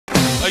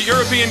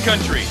European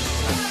country.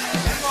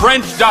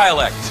 French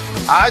dialect.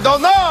 I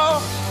don't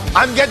know.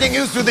 I'm getting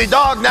used to the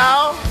dog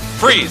now.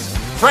 Freeze.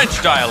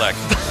 French dialect.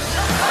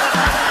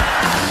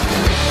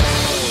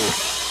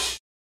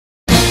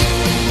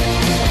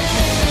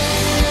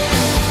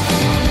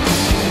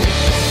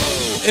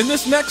 In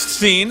this next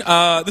scene,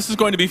 this is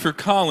going to be for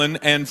Colin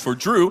and for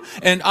Drew,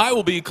 and I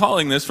will be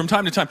calling this from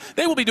time to time.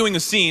 They will be doing a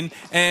scene,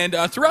 and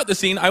throughout the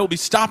scene, I will be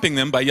stopping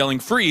them by yelling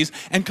freeze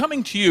and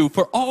coming to you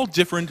for all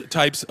different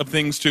types of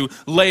things to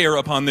layer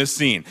upon this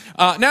scene.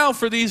 Now,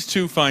 for these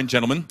two fine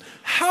gentlemen,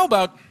 how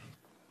about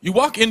you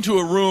walk into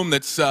a room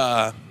that's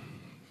got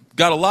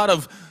a lot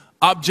of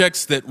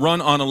objects that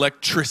run on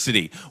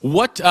electricity.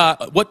 What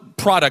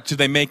product do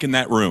they make in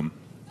that room?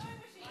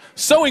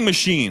 Sewing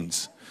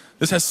machines.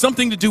 This has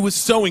something to do with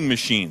sewing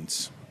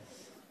machines.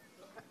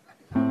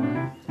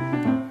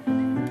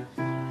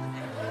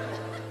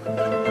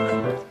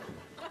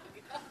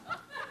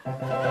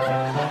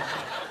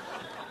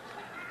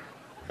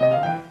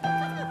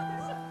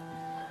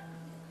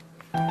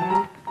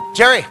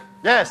 Jerry.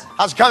 Yes.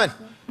 How's it coming?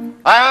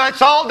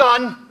 It's all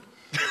done.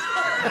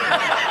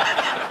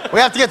 We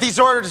have to get these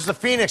orders to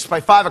Phoenix by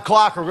 5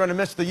 o'clock or we're going to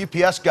miss the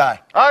UPS guy.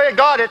 I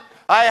got it.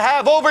 I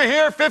have over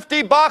here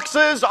 50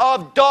 boxes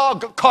of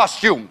dog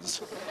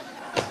costumes.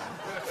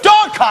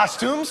 Dog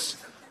costumes?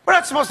 We're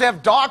not supposed to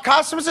have dog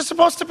costumes. It's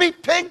supposed to be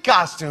pig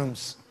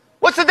costumes.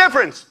 What's the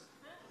difference?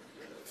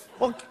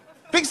 Well,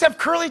 pigs have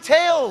curly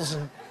tails.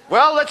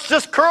 Well, let's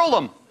just curl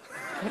them.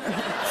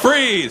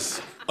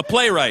 Freeze. A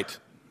playwright.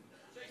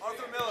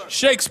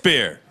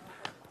 Shakespeare.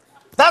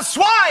 That's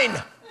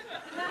swine.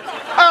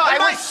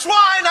 By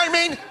swine, I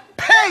mean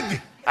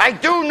pig. I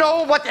do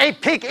know what a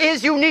pig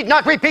is. You need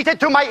not repeat it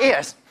to my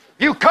ears.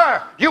 You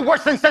cur. You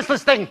worse than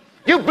senseless thing.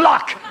 You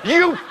block.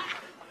 You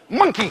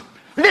monkey.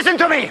 Listen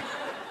to me.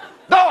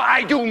 Though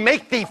I do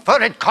make the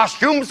furred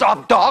costumes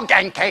of dog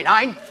and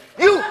canine,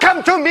 you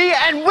come to me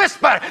and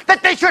whisper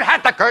that they should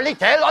have the curly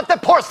tail of the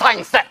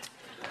porcine set.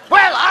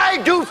 Well, I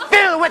do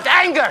fill with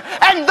anger,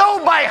 and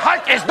though my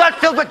heart is not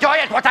filled with joy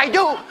at what I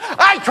do,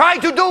 I try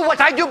to do what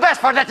I do best,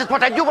 for that is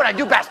what I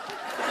do best.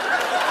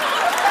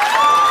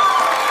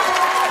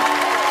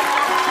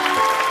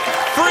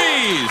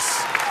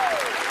 Freeze.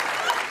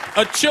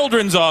 A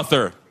children's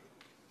author.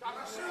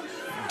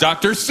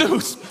 Dr.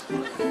 Seuss.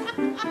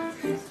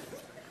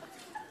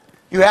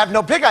 You have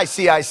no pig, I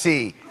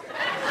see.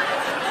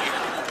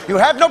 You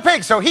have no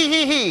pig, so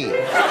he.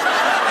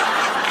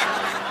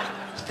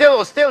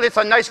 Still, it's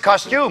a nice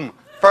costume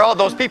for all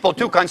those people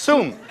to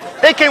consume.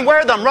 They can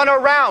wear them, run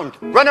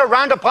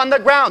around upon the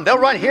ground. They'll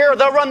run here,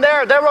 they'll run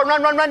there, they'll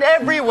run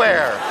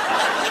everywhere.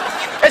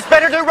 It's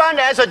better to run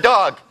as a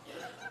dog.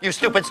 You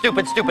stupid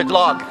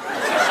log.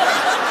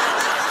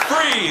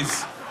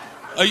 Freeze.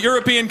 A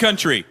European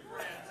country.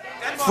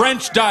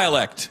 French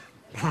dialect.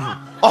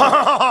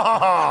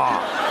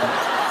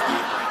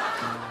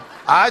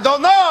 I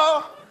don't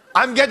know.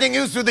 I'm getting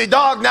used to the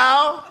dog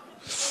now.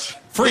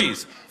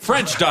 Freeze.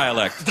 French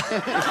dialect.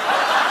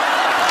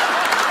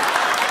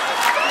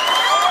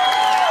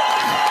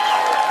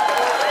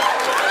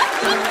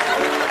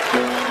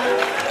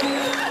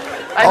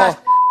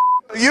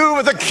 You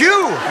with a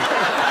Q.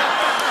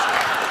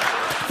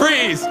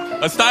 Freeze.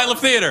 A style of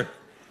theater.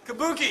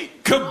 Kabuki.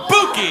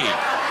 Kabuki.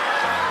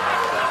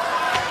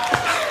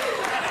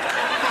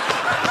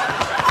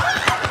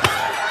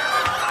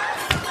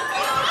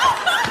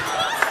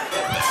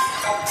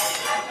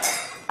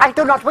 I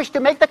do not wish to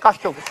make the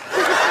costumes.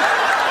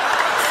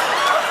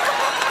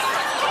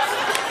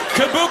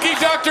 Kabuki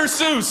Dr.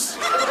 Seuss.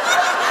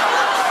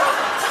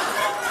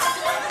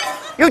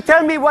 You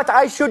tell me what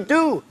I should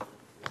do.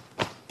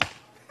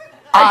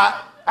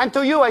 And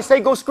to you, I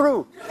say go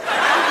screw.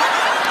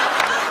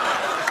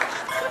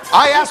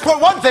 I ask for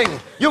one thing,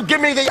 you give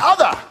me the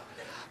other.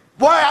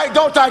 Why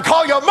don't I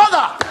call your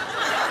mother?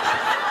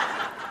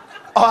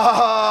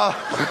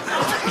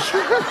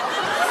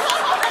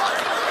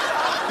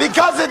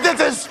 Because this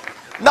is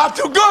not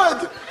too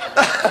good.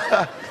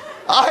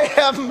 I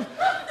am...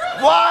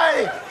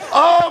 Why?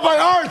 Oh, my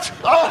heart.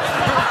 Oh.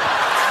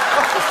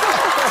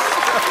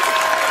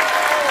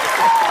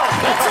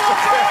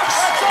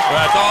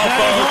 That's all,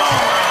 folks.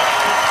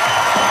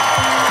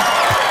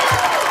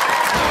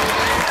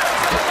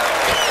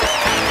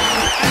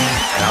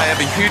 I have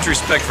a huge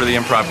respect for the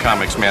improv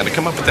comics, man. To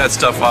come up with that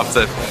stuff off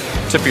the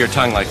tip of your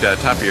tongue like that,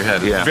 top of your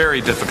head,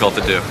 very difficult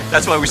to do.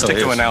 That's why we stick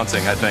to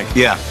announcing, I think.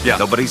 Yeah.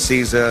 Nobody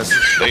sees us.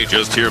 They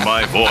just hear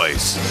my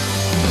voice.